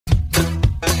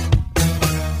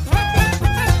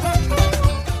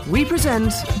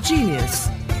present Genius,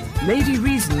 Lady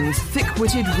Reason's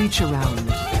thick-witted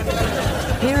reach-around.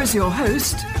 Here is your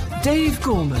host, Dave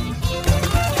Gorman.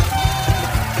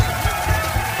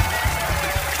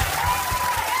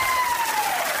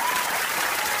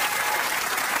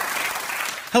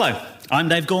 Hello, I'm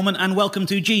Dave Gorman, and welcome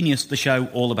to Genius, the show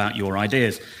all about your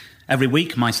ideas. Every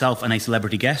week, myself and a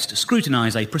celebrity guest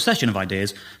scrutinise a procession of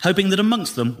ideas, hoping that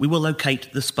amongst them we will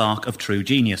locate the spark of true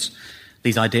genius.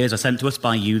 These ideas are sent to us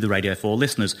by you, the Radio 4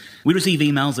 listeners. We receive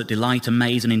emails that delight,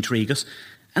 amaze and intrigue us,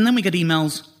 and then we get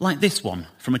emails like this one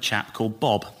from a chap called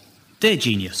Bob. Dear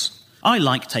Genius, I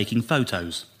like taking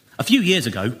photos. A few years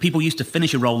ago, people used to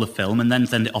finish a roll of film and then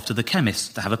send it off to the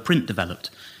chemist to have a print developed.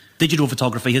 Digital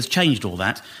photography has changed all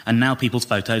that, and now people's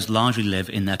photos largely live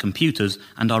in their computers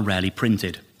and are rarely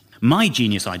printed. My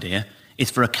genius idea is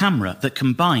for a camera that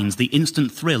combines the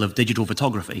instant thrill of digital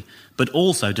photography, but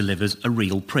also delivers a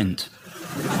real print.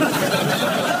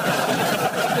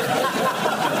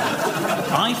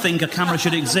 I think a camera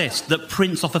should exist that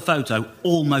prints off a photo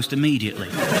almost immediately.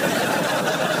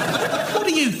 What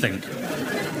do you think?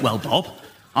 Well, Bob,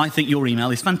 I think your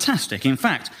email is fantastic. In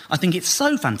fact, I think it's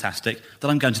so fantastic that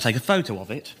I'm going to take a photo of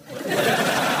it.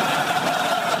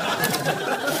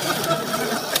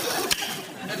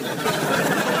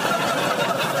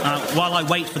 While I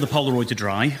wait for the Polaroid to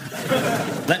dry,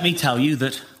 let me tell you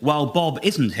that while Bob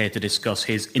isn't here to discuss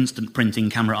his instant printing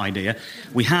camera idea,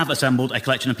 we have assembled a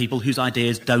collection of people whose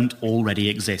ideas don't already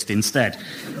exist instead.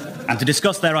 And to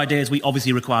discuss their ideas, we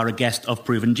obviously require a guest of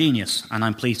proven genius, and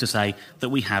I'm pleased to say that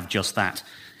we have just that.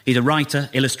 He's a writer,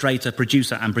 illustrator,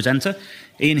 producer and presenter.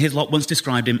 Ian Hislop once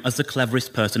described him as the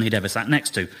cleverest person he'd ever sat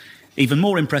next to. Even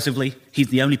more impressively, he's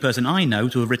the only person I know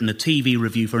to have written a TV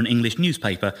review for an English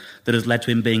newspaper that has led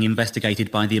to him being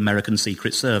investigated by the American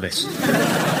Secret Service.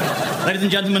 Ladies and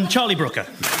gentlemen, Charlie Brooker.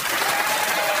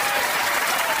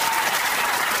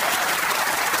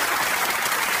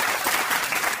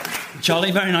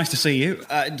 Charlie, very nice to see you.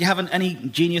 Do you have any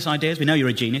genius ideas? We know you're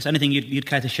a genius. Anything you'd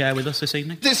care to share with us this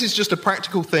evening? This is just a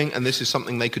practical thing, and this is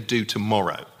something they could do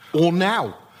tomorrow. Or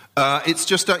now. It's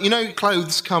just,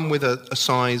 clothes come with a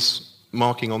size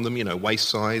marking on them, waist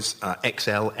size,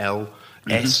 XL, L,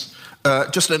 S.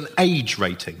 Just an age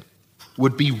rating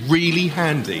would be really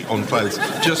handy on clothes.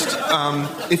 Just,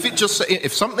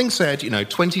 if something said,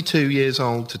 22 years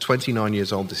old to 29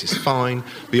 years old, this is fine.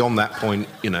 Beyond that point,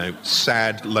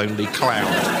 sad, lonely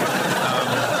clown.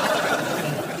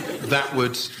 That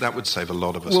would save a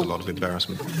lot of us a lot of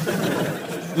embarrassment.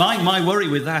 My worry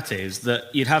with that is that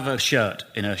you'd have a shirt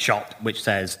in a shop which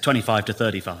says 25 to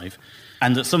 35,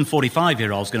 and that some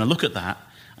 45-year-old's going to look at that,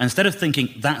 and instead of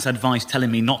thinking, that's advice telling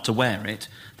me not to wear it,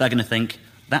 they're going to think,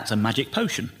 that's a magic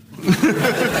potion.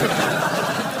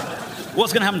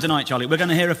 What's going to happen tonight, Charlie? We're going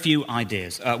to hear a few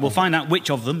ideas. We'll find out which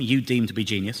of them you deem to be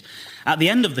genius. At the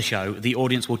end of the show, the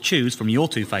audience will choose from your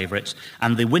two favourites,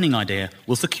 and the winning idea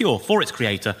will secure for its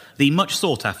creator the much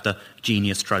sought-after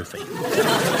Genius Trophy.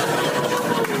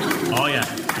 Oh, yeah.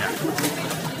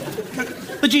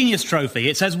 The Genius Trophy,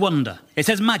 it says wonder, it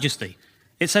says majesty,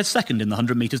 it says second in the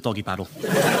 100 metres doggy paddle.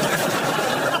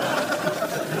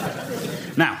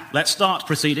 Now, let's start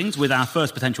proceedings with our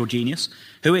first potential genius,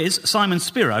 who is Simon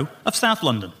Spiro of South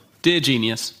London. Dear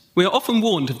Genius, we are often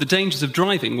warned of the dangers of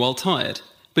driving while tired,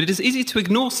 but it is easy to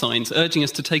ignore signs urging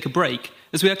us to take a break,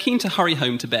 as we are keen to hurry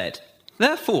home to bed.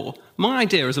 Therefore, my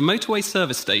idea is a motorway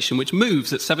service station which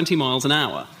moves at 70 miles an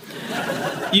hour.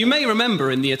 You may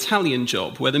remember in the Italian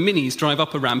Job where the minis drive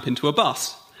up a ramp into a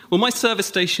bus. Well, my service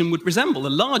station would resemble a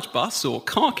large bus or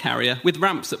car carrier with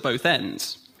ramps at both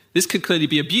ends. This could clearly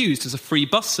be abused as a free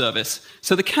bus service,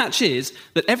 so the catch is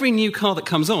that every new car that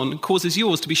comes on causes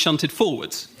yours to be shunted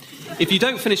forwards. If you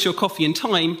don't finish your coffee in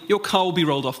time, your car will be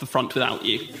rolled off the front without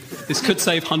you. This could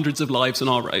save hundreds of lives on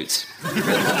our roads.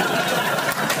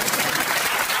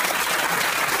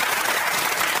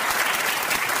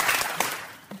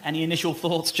 Any initial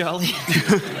thoughts, Charlie?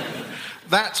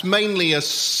 That's mainly a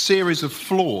series of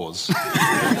flaws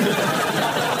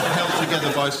held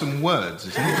together by some words,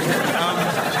 isn't it?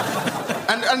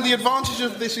 And the advantage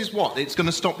of this is what? It's going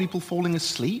to stop people falling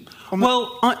asleep?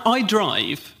 Well, I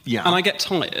drive, and I get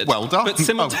tired. Well done. But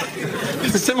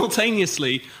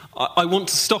simultaneously, I want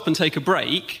to stop and take a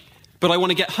break, but I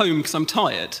want to get home because I'm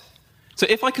tired. So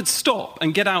if I could stop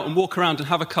and get out and walk around and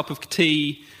have a cup of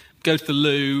tea, go to the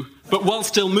loo, but while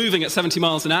still moving at 70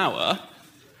 miles an hour,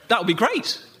 that would be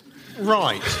great.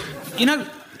 Right.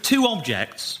 Two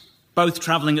objects, both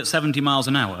travelling at 70 miles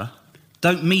an hour,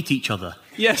 don't meet each other.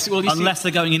 Yes, well, unless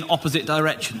they're going in opposite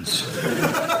directions.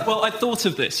 Well, I thought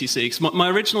of this, you see, because my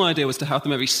original idea was to have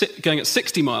them going at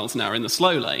 60 miles an hour in the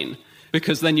slow lane,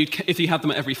 because then if you had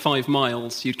them at every 5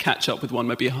 miles, you'd catch up with one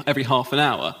maybe every half an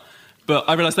hour. But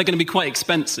I realised they're going to be quite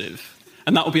expensive,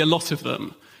 and that will be a lot of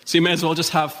them. So you may as well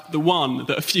just have the one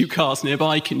that a few cars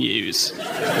nearby can use.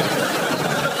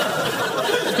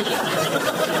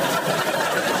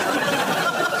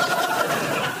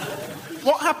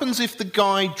 What happens if the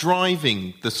guy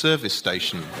driving the service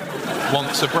station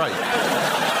wants a break?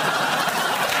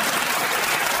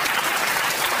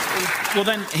 Well,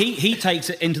 then he takes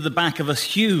it into the back of a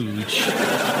huge...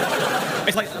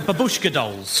 It's like babushka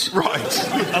dolls.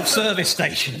 Right. Of service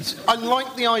stations. I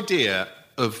like the idea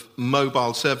of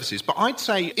mobile services, but I'd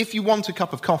say if you want a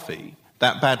cup of coffee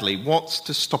that badly, what's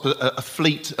to stop a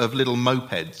fleet of little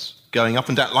mopeds going up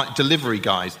and down, like delivery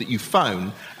guys that you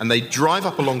phone, and they drive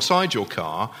up alongside your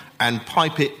car and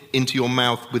pipe it into your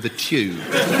mouth with a tube?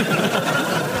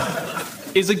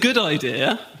 Is a good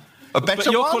idea. A better But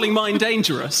you're one? calling mine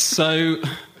dangerous, so...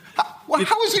 Well,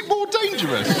 how is it more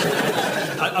dangerous?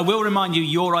 I will remind you,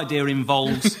 your idea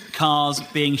involves cars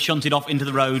being shunted off into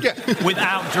the road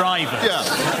without drivers. Yeah.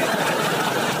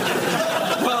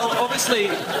 Well, obviously,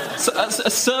 a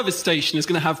service station is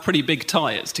going to have pretty big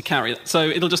tyres to carry it, so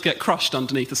it'll just get crushed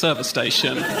underneath the service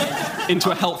station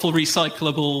into a helpful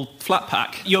recyclable flat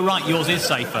pack. You're right, yours is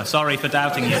safer. Sorry for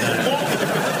doubting you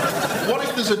there. What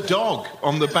if there's a dog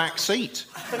on the back seat?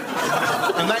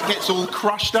 And that gets all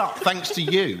crushed up thanks to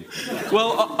you.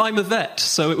 Well, I'm a vet,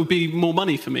 so it would be more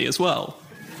money for me as well.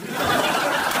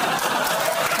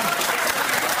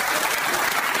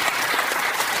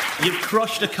 You've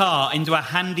crushed a car into a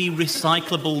handy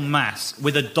recyclable mass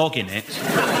with a dog in it,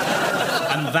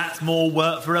 and that's more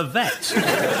work for a vet.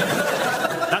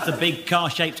 That's a big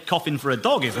car-shaped coffin for a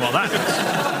dog, is what that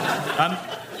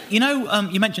is.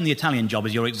 You mentioned the Italian job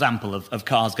as your example of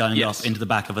cars going up into the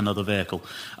back of another vehicle.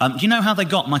 Do you know how they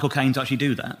got Michael Caine to actually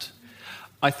do that?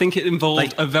 I think it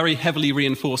involved a very heavily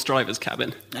reinforced driver's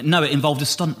cabin. No, it involved a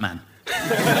stuntman.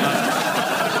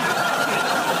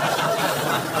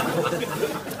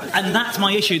 And that's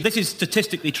my issue. This is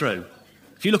statistically true.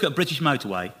 If you look at a British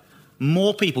motorway,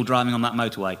 more people driving on that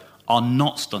motorway are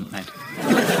not stuntmen.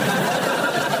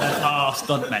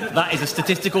 Stuntmen. That is a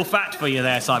statistical fact for you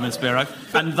there, Simon Spiro.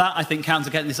 And that, I think, counts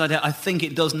against this idea. I think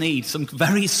it does need some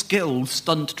very skilled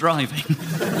stunt driving.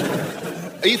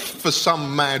 If, for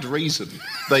some mad reason,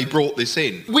 they brought this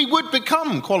in, we would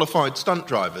become qualified stunt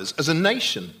drivers as a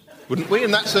nation, wouldn't we?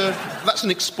 And that's an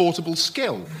exportable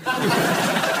skill.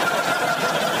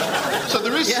 So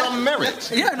there is some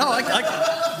merit.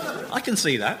 I can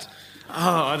see that.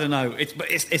 Oh, I don't know.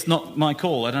 It's not my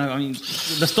call. I don't know. I mean,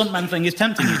 the stuntman thing is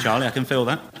tempting you, Charlie. I can feel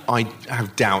that. I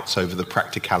have doubts over the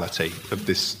practicality of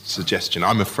this suggestion,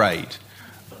 I'm afraid.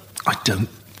 I don't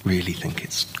really think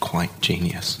it's quite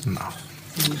genius enough.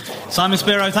 Simon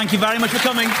Spiro, thank you very much for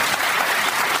coming.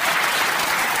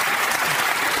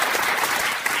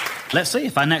 Let's see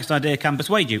if our next idea can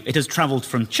persuade you. It has travelled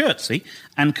from Chertsey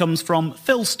and comes from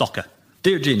Phil Stocker.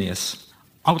 Dear Genius,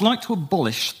 I would like to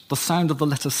abolish the sound of the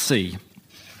letter C.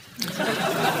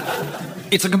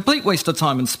 It's a complete waste of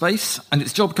time and space, and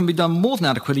its job can be done more than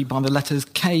adequately by the letters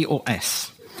K or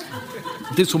S.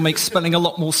 This will make spelling a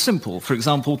lot more simple. For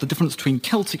example, the difference between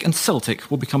Celtic and Celtic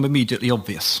will become immediately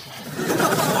obvious.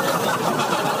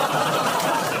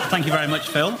 Thank you very much,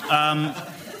 Phil.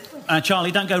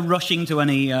 Charlie, don't go rushing to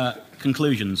any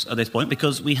conclusions at this point,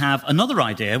 because we have another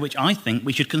idea which I think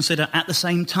we should consider at the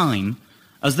same time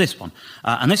as this one.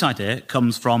 And this idea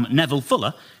comes from Neville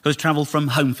Fuller, who has travelled from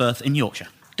Holmfirth in Yorkshire.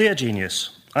 Dear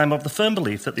Genius, I am of the firm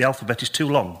belief that the alphabet is too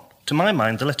long. To my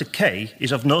mind, the letter K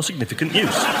is of no significant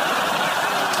use.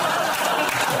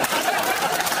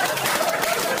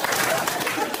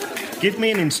 Give me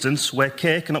an instance where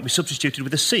K cannot be substituted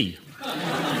with a C.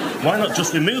 Why not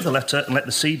just remove the letter and let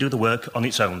the C do the work on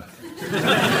its own?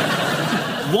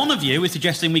 One of you is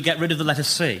suggesting we get rid of the letter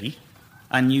C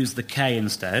and use the K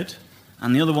instead,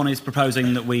 and the other one is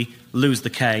proposing that we lose the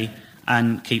K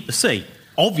and keep the C.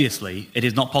 Obviously, it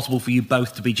is not possible for you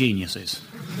both to be geniuses.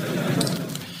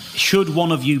 Should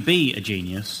one of you be a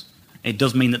genius, it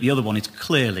does mean that the other one is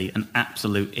clearly an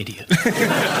absolute idiot.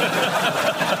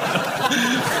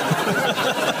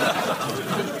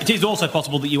 It is also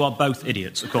possible that you are both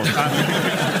idiots, of course.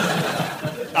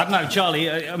 I don't know,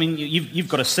 Charlie, I mean, you've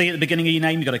got a C at the beginning of your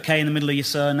name, you've got a K in the middle of your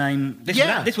surname.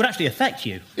 This would actually affect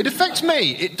you. It affects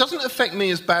me. It doesn't affect me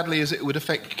as badly as it would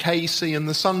affect KC and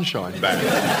the Sunshine Band.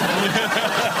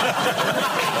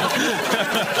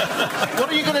 What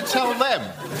are you going to tell them?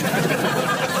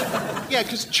 Yeah,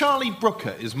 because Charlie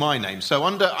Brooker is my name. So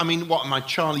what am I,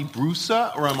 Charlie Brewster?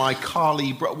 Or am I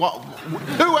Carly Who am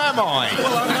I?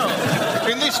 Well, I don't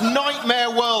know. In this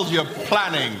nightmare world you're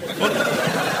planning.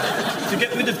 To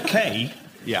get rid of K,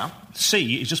 Yeah.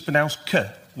 C is just pronounced K,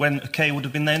 when a K would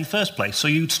have been there in the first place, so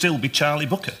you'd still be Charlie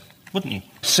Brooker, wouldn't you?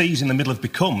 C's in the middle of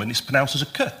become, and it's pronounced as a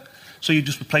K. So you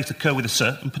just replace the K with a S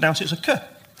and pronounce it as a K.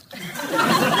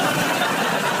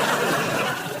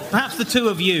 Perhaps the two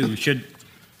of you should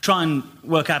try and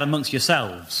work out amongst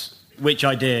yourselves which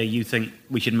idea you think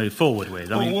we should move forward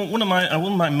with. I mean, one of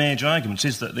my major arguments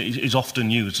is that it is often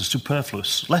used as a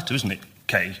superfluous letter, isn't it?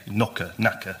 K, knocker,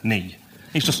 knacker, knee.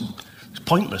 It's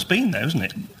pointless being there, isn't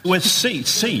it? Whereas C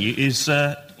is,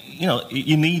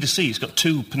 you need a C. It's got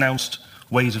two pronounced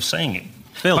ways of saying it.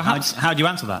 Phil, how do you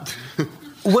answer that?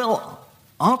 Well,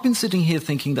 I've been sitting here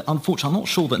thinking that, unfortunately, I'm not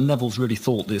sure that Neville's really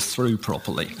thought this through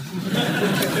properly.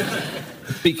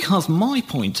 Because my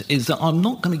point is that I'm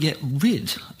not going to get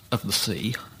rid of the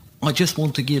C, I just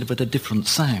want to give it a different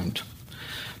sound.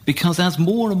 Because as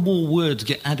more and more words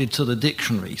get added to the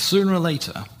dictionary, sooner or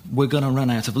later, we're going to run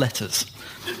out of letters.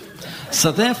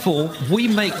 So therefore, we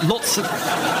make lots of... Hang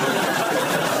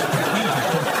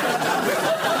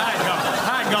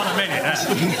on a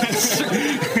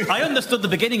minute. I understood the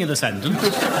beginning of the sentence.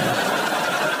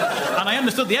 And I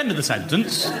understood the end of the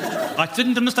sentence. I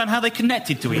didn't understand how they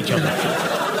connected to each other.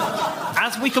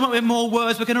 As we come up with more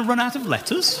words, we're going to run out of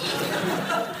letters?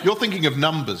 You're thinking of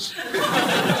numbers.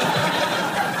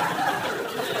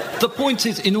 The point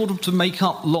is, in order to make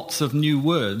up lots of new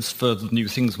words for the new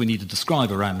things we need to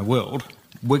describe around the world,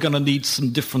 we're going to need some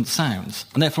different sounds.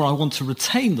 And therefore, I want to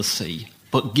retain the C,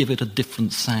 but give it a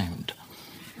different sound.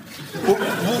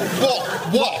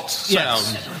 What sound?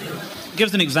 Yes. Give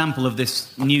us an example of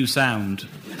this new sound.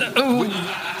 Using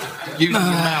your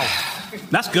mouth.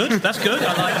 That's good. I like it.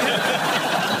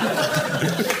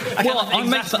 I Well, have an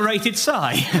exasperated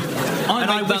sigh.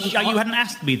 I wish you hadn't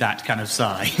asked me that kind of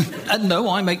sigh. No,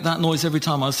 I make that noise every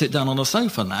time I sit down on a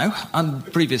sofa now, and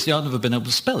previously I'd never been able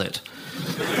to spell it.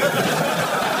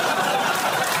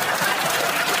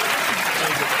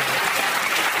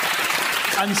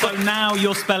 And so now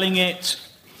you're spelling it...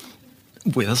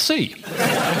 With a C.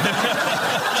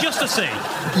 Just a C?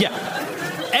 Yeah.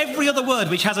 Every other word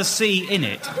which has a C in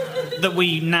it that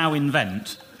we now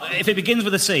invent, if it begins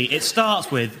with a C, it starts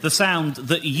with the sound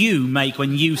that you make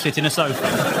when you sit in a sofa.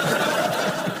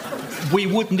 We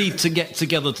would need to get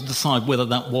together to decide whether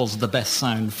that was the best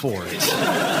sound for it.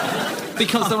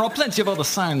 Because there are plenty of other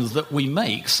sounds that we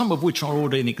make, some of which are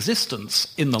already in existence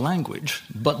in the language,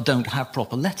 but don't have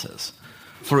proper letters.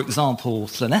 For example,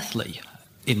 Llanelli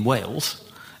in Wales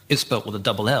is spelt with a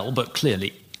double L, but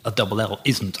clearly a double L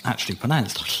isn't actually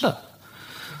pronounced ll.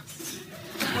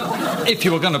 If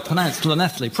you were going to pronounce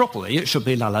Llanelli properly, it should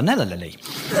be la lanellalili.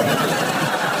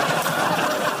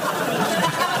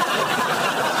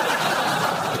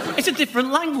 It's a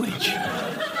different language.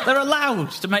 They're allowed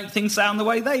to make things sound the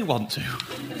way they want to.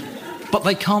 But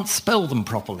they can't spell them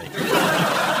properly.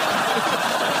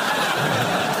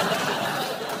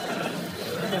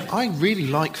 I really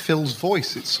like Phil's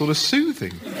voice. It's sort of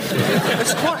soothing.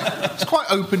 It's quite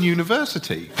open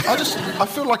university. I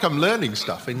feel like I'm learning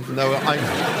stuff, even though I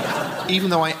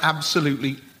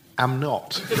absolutely am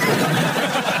not.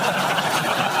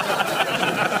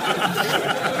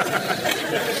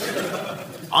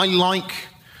 I like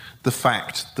the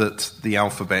fact that the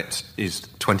alphabet is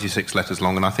 26 letters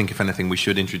long, and I think, if anything, we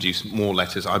should introduce more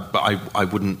letters. But I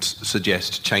wouldn't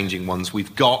suggest changing ones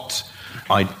we've got.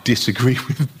 I disagree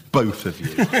with both of you.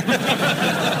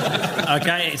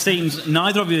 OK, it seems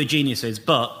neither of you are geniuses,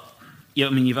 but,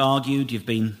 you've argued, you've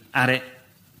been at it,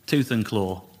 tooth and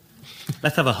claw.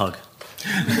 Let's have a hug.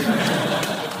 Thank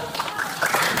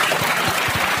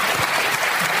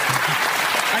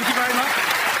you very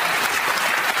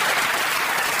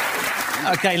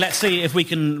much. OK, let's see if we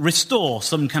can restore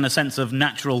some kind of sense of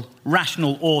natural,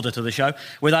 rational order to the show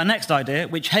with our next idea,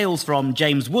 which hails from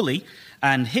James Woolley,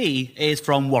 and he is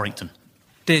from Warrington.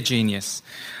 Dear Genius,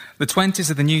 the 20s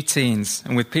are the new teens,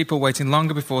 and with people waiting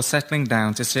longer before settling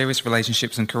down to serious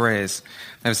relationships and careers,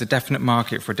 there is a definite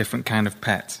market for a different kind of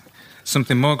pet.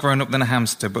 Something more grown up than a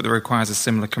hamster, but that requires a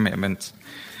similar commitment.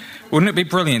 Wouldn't it be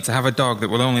brilliant to have a dog that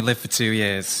will only live for 2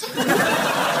 years?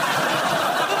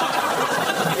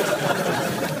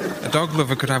 A dog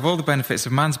lover could have all the benefits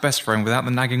of man's best friend without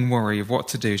the nagging worry of what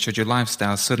to do should your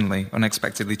lifestyle suddenly,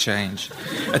 unexpectedly change.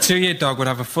 A 2-year dog would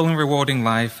have a full and rewarding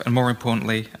life, and more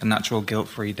importantly, a natural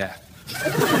guilt-free death.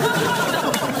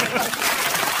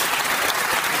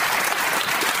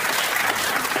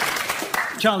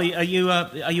 Charlie, are you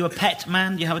a pet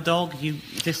man? Do you have a dog?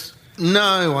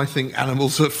 No, I think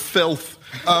animals are filth.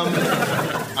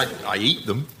 I eat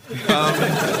them.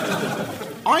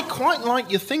 I quite like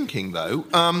your thinking, though.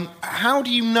 How do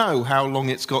you know how long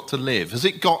it's got to live? Has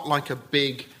it got, like, a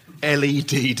big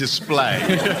LED display.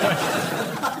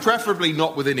 Preferably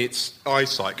not within its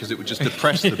eyesight, because it would just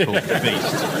depress the poor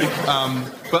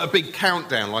beast. But a big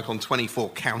countdown, like on 24,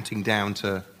 counting down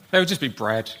to... They would just be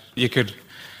bred. You could,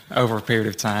 over a period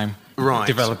of time,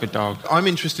 develop a dog. I'm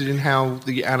interested in how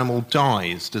the animal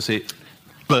dies. Does it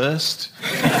burst?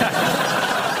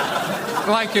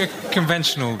 Like a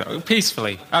conventional dog,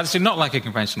 peacefully. Actually, not like a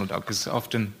conventional dog, because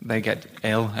often they get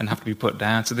ill and have to be put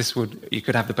down. So you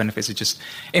could have the benefits of just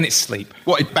in its sleep.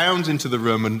 What, it bounds into the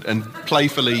room and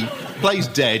playfully plays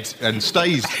dead and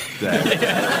stays there?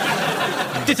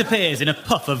 Disappears in a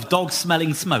puff of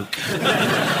dog-smelling smoke.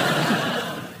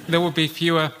 There would be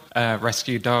fewer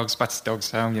rescue dogs, battered dogs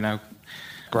home,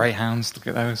 greyhounds, look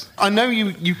at those. I know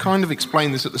you kind of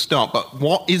explained this at the start, but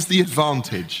what is the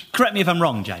advantage? Correct me if I'm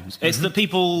wrong, James. It's that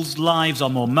people's lives are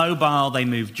more mobile, they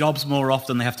move jobs more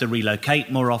often, they have to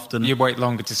relocate more often. You wait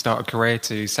longer to start a career,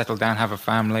 to settle down, have a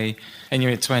family. In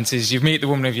your mid-20s, you meet the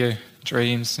woman of your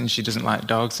dreams and she doesn't like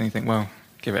dogs, and you think, well,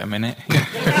 give it a minute.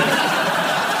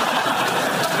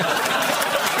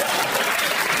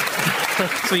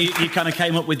 So you kind of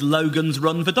came up with Logan's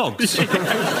Run for Dogs.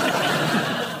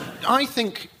 I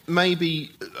think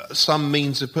maybe some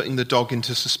means of putting the dog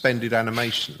into suspended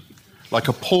animation, like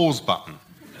a pause button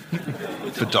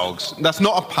for dogs. That's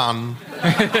not a pun.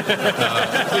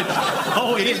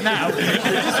 Oh, it is now. It is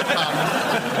a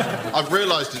pun. I've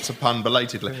realised it's a pun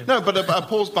belatedly. No, but a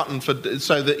pause button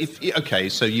so that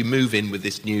so you move in with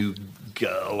this new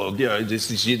girl, or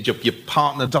your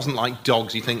partner doesn't like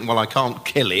dogs. You think, well, I can't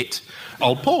kill it.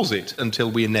 I'll pause it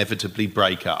until we inevitably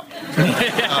break up.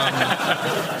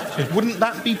 Wouldn't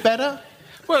that be better?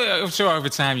 Well, I'm sure over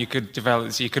time you could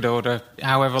develop, so you could order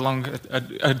however long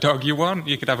a dog you want.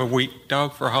 You could have a week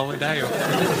dog for a holiday, or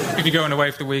if you're going away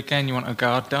for the weekend, you want a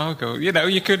guard dog, or,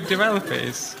 you could develop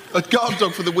it. A guard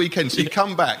dog for the weekend, so you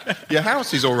come back, your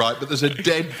house is all right, but there's a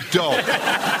dead dog.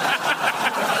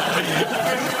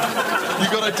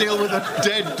 You've got to deal with a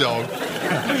dead dog.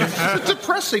 It's a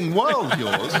depressing world,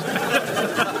 yours.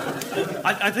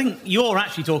 I think you're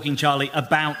actually talking, Charlie,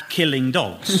 about killing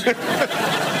dogs.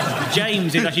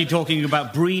 James is actually talking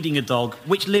about breeding a dog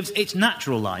which lives its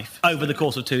natural life over the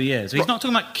course of 2 years. So he's not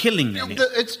talking about killing them.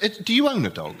 Do you own a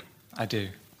dog? I do.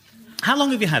 How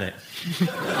long have you had it?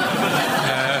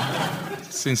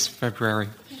 Since February.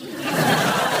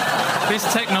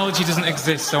 This technology doesn't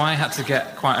exist, so I had to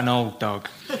get quite an old dog.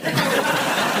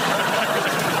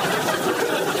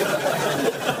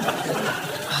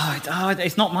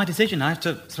 It's not my decision. I have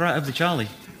to throw it over to Charlie.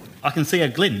 I can see a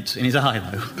glint in his eye,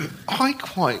 though. I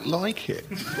quite like it.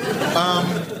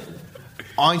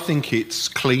 I think it's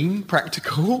clean,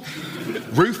 practical,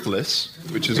 ruthless,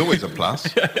 which is always a plus.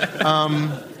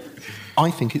 I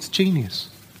think it's genius.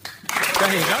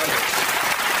 There you go.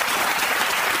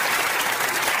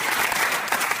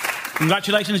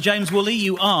 Congratulations, James Woolley.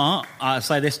 You are, I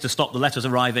say this to stop the letters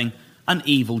arriving, an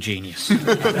evil genius.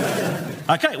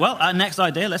 OK, well, our next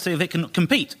idea, let's see if it can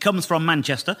compete, comes from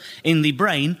Manchester in the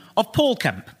brain of Paul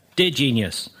Kemp. Dear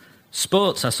genius,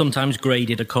 sports are sometimes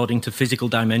graded according to physical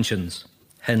dimensions,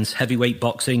 hence heavyweight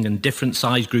boxing and different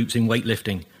size groups in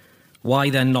weightlifting. Why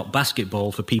then not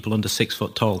basketball for people under 6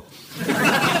 foot tall?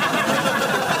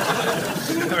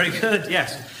 Very good,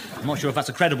 yes. I'm not sure if that's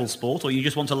a credible sport or you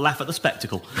just want to laugh at the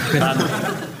spectacle.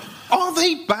 Are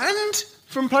they banned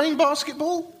from playing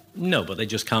basketball? No, but they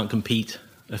just can't compete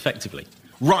effectively.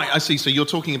 Right, I see. So you're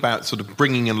talking about sort of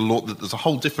bringing in a law that there's a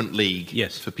whole different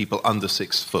league for people under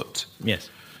 6 foot.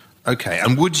 Yes. OK,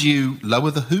 and would you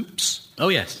lower the hoops? Oh,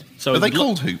 yes. So Are they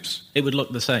called hoops? It would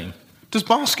look the same. Does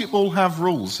basketball have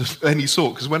rules of any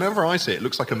sort? Because whenever I see it, it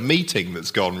looks like a meeting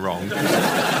that's gone wrong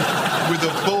with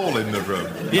a ball in the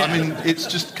room. Yeah. I mean, it's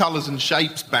just colours and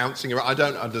shapes bouncing around. I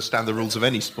don't understand the rules of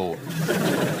any sport.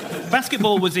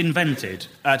 Basketball was invented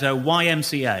at a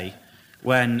YMCA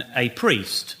when a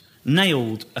priest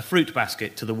nailed a fruit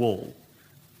basket to the wall,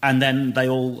 and then they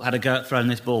all had a go at throwing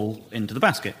this ball into the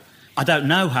basket. I don't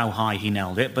know how high he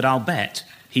nailed it, but I'll bet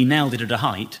he nailed it at a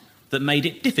height that made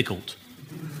it difficult.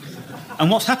 And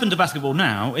what's happened to basketball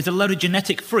now is a load of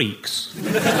genetic freaks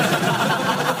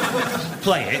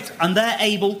play it, and they're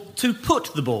able to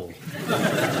put the ball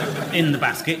in the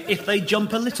basket if they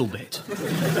jump a little bit.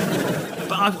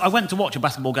 But I went to watch a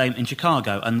basketball game in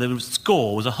Chicago, and the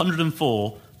score was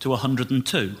 104 to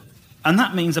 102. And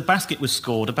that means a basket was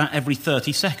scored about every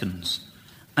 30 seconds.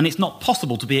 And it's not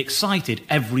possible to be excited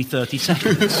every 30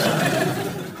 seconds.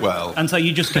 Well... And so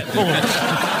you just get bored.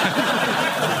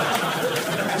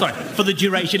 Sorry, for the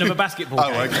duration of a basketball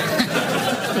game. Okay.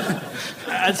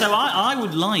 And so I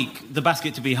would like the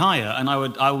basket to be higher, and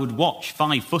I would watch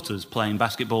 5-footers playing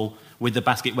basketball with the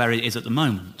basket where it is at the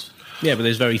moment. Yeah, but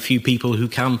there's very few people who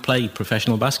can play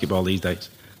professional basketball these days.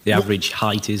 The average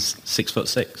height is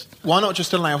 6'6". Why not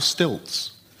just allow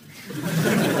stilts?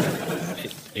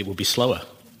 It would be slower.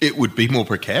 It would be more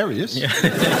precarious. Yeah.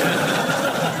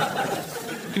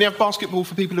 Can you have basketball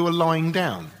for people who are lying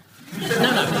down?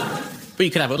 No. But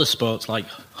you could have other sports like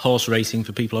horse racing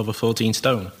for people over 14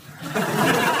 stone.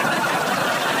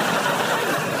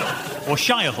 Or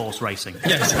Shire horse racing.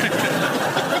 Yes.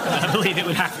 I believe it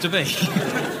would have to be.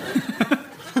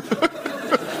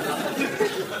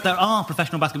 There are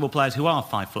professional basketball players who are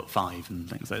 5'5" and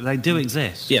things. They do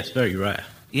exist. Yes, very rare.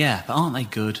 Yeah, but aren't they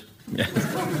good? Yeah.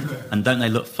 And don't they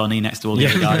look funny next to all the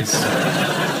other guys?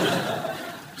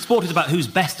 Sport is about who's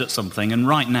best at something, and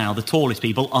right now the tallest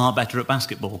people are better at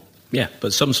basketball. Yeah,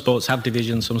 but some sports have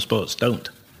divisions, some sports don't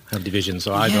have divisions,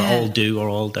 so either all do or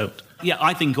all don't. Yeah,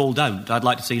 I think all don't. I'd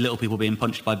like to see little people being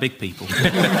punched by big people.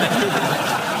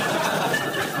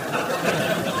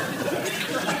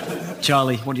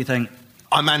 Charlie, what do you think?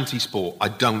 I'm anti-sport. I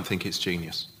don't think it's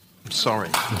genius. I'm sorry.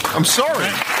 I'm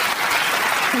sorry.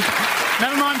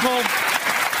 Never mind, Paul.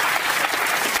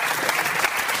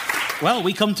 Well,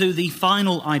 we come to the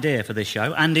final idea for this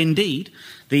show, and indeed,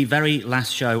 the very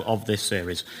last show of this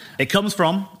series. It comes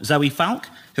from Zoe Falk,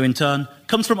 who in turn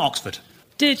comes from Oxford.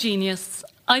 Dear Genius,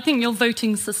 I think your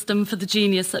voting system for the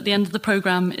genius at the end of the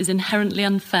programme is inherently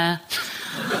unfair.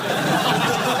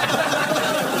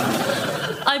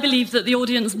 I believe that the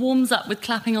audience warms up with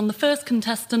clapping on the first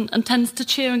contestant and tends to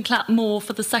cheer and clap more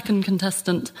for the second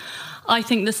contestant. I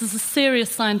think this is a serious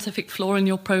scientific flaw in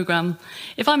your programme.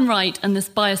 If I'm right and this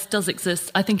bias does exist,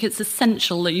 I think it's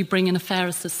essential that you bring in a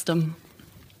fairer system.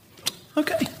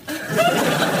 OK.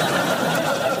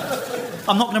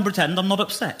 I'm not going to pretend I'm not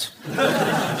upset.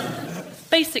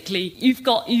 Basically, you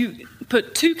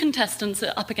put two contestants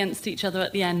up against each other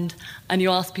at the end, and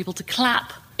you ask people to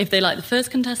clap if they like the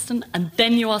first contestant, and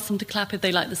then you ask them to clap if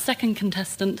they like the second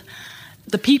contestant.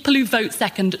 The people who vote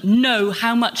second know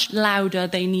how much louder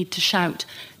they need to shout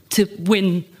to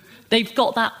win. They've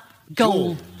got that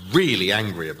goal. You're really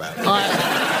angry about it.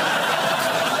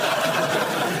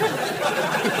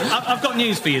 I've got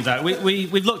news for you, though.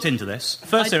 We've looked into this.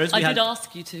 First series, I did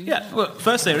ask you to. Yeah, well,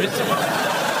 first series...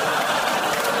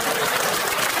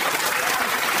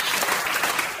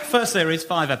 First series,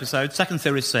 5 episodes. Second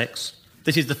series, 6.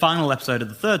 This is the final episode of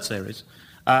the third series.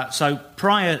 So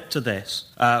prior to this,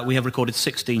 we have recorded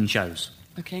 16 shows.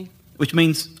 OK. Which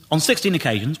means on 16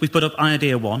 occasions, we've put up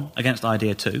Idea 1 against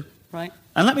Idea 2. Right.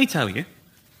 And let me tell you,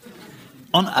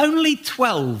 on only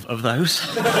 12 of those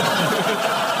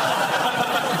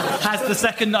has the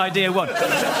second Idea won.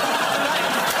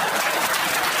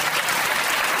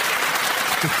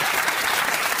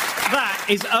 That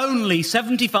is only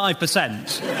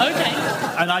 75%. OK.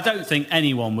 And I don't think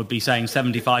anyone would be saying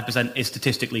 75% is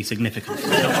statistically significant.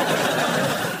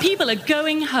 People are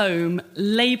going home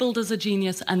labelled as a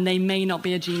genius, and they may not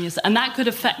be a genius, and that could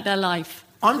affect their life.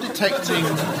 I'm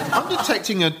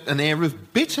detecting an air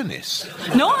of bitterness.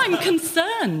 No, I'm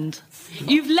concerned.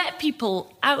 You've let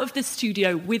people out of this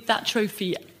studio with that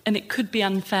trophy, and it could be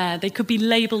unfair. They could be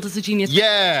labelled as a genius.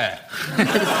 Yeah.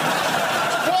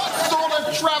 What sort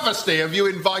of travesty have you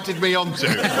invited me onto?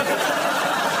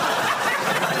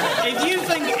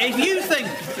 If you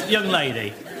think, young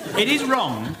lady, it is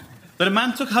wrong that a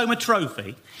man took home a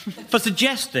trophy for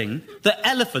suggesting that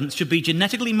elephants should be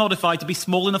genetically modified to be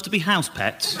small enough to be house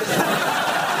pets,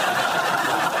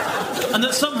 and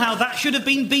that somehow that should have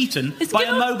been beaten by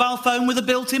a mobile phone with a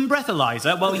built-in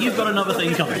breathalyzer, well, you've got another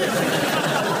thing coming.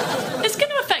 It's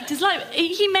going to affect his life.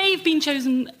 He may have been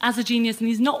chosen as a genius and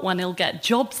he's not one. He'll get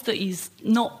jobs that he's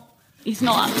not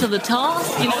up to the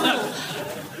task. You know?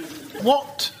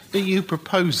 What are you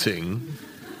proposing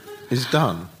is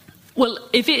done? Well,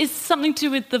 if it is something to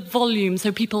do with the volume,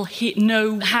 so people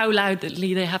know how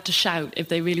loudly they have to shout if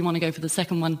they really want to go for the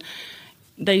second one,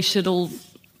 they should all...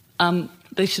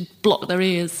 they should block their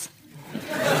ears.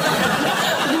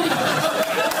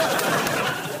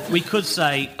 We could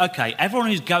say, OK, everyone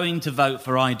who's going to vote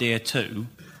for Idea 2,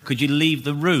 could you leave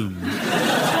the room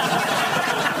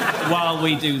while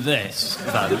we do this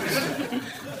vote?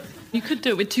 You could do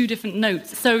it with 2 different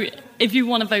notes. So if you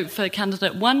want to vote for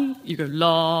candidate 1, you go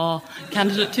la.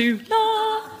 Candidate 2, la.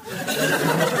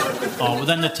 Oh, well,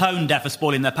 then the tone deaf are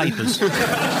spoiling their papers.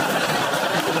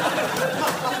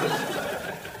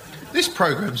 This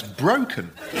programme's broken.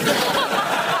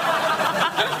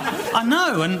 I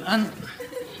know, and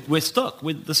we're stuck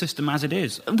with the system as it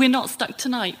is. We're not stuck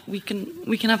tonight. We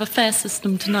can have a fair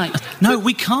system tonight. No,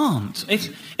 we can't.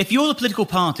 If you're the political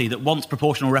party that wants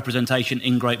proportional representation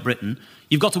in Great Britain,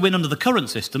 you've got to win under the current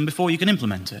system before you can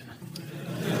implement it.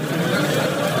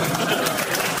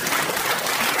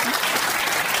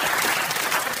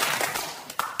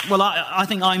 Well, I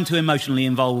think I'm too emotionally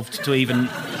involved to even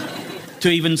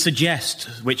suggest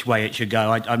which way it should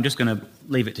go. I'm just going to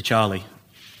leave it to Charlie.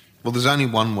 Well, there's only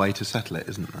one way to settle it,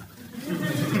 isn't there?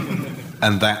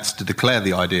 And that's to declare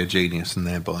the idea genius and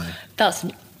thereby... That's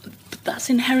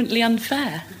inherently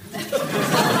unfair.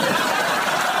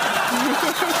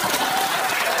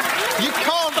 You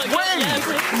can't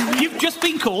win! You've just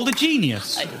been called a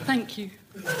genius. Thank you.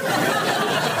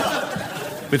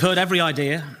 We've heard every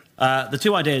idea. The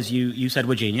two ideas you said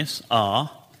were genius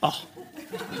are... Oh.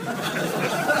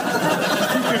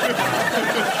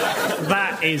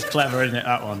 That is clever, isn't it,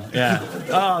 that one? Yeah.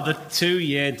 Oh, the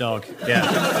 2-year dog. Yeah.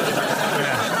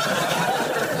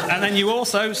 And then you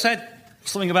also said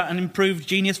something about an improved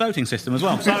genius voting system as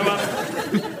well. So,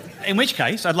 in which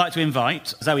case, I'd like to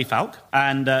invite Zoe Falk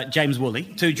and James Woolley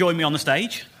to join me on the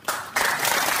stage.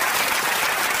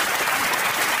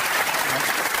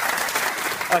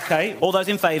 OK, all those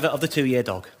in favour of the 2-year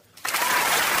dog?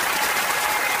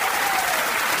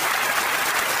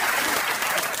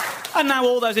 And now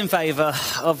all those in favour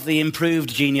of the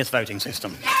improved genius voting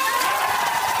system.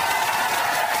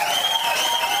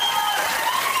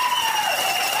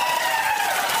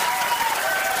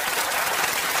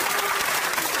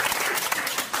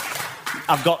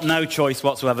 I've got no choice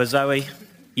whatsoever, Zoe.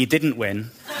 You didn't win.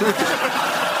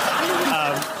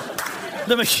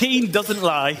 The machine doesn't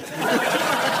lie.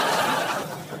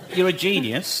 You're a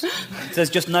genius. There's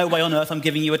just no way on earth I'm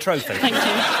giving you a trophy. Thank you.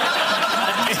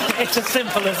 It's as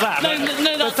simple as that.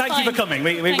 No, that's thank you for coming.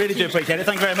 We really do appreciate it.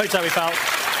 Thank you very much, Zoe Falk.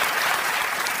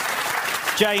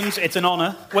 James, it's an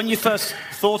honour. When you first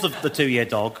thought of the 2-year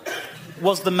dog,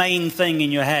 was the main thing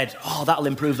in your head, oh, that'll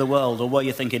improve the world, or were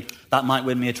you thinking, that might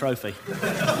win me a trophy?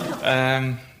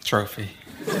 Trophy.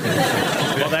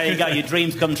 Well, there you go. Your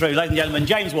dreams come true. Ladies and gentlemen,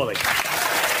 James Woolley.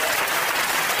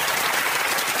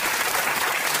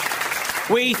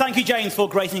 We thank you, James, for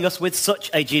gracing us with such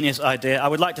a genius idea. I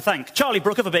would like to thank Charlie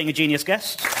Brooker for being a genius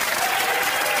guest.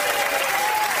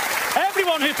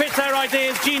 Everyone who pits their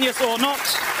ideas, genius or not.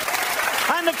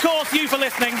 And, of course, you for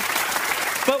listening.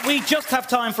 But we just have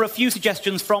time for a few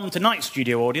suggestions from tonight's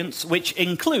studio audience, which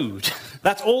include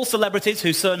that all celebrities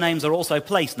whose surnames are also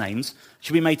place names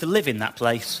should be made to live in that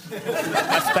place,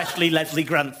 especially Leslie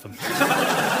Grantham.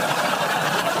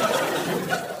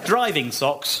 Driving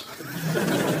socks.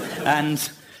 And,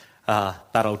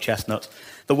 that old chestnut.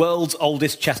 The world's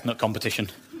oldest chestnut competition.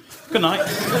 Good night.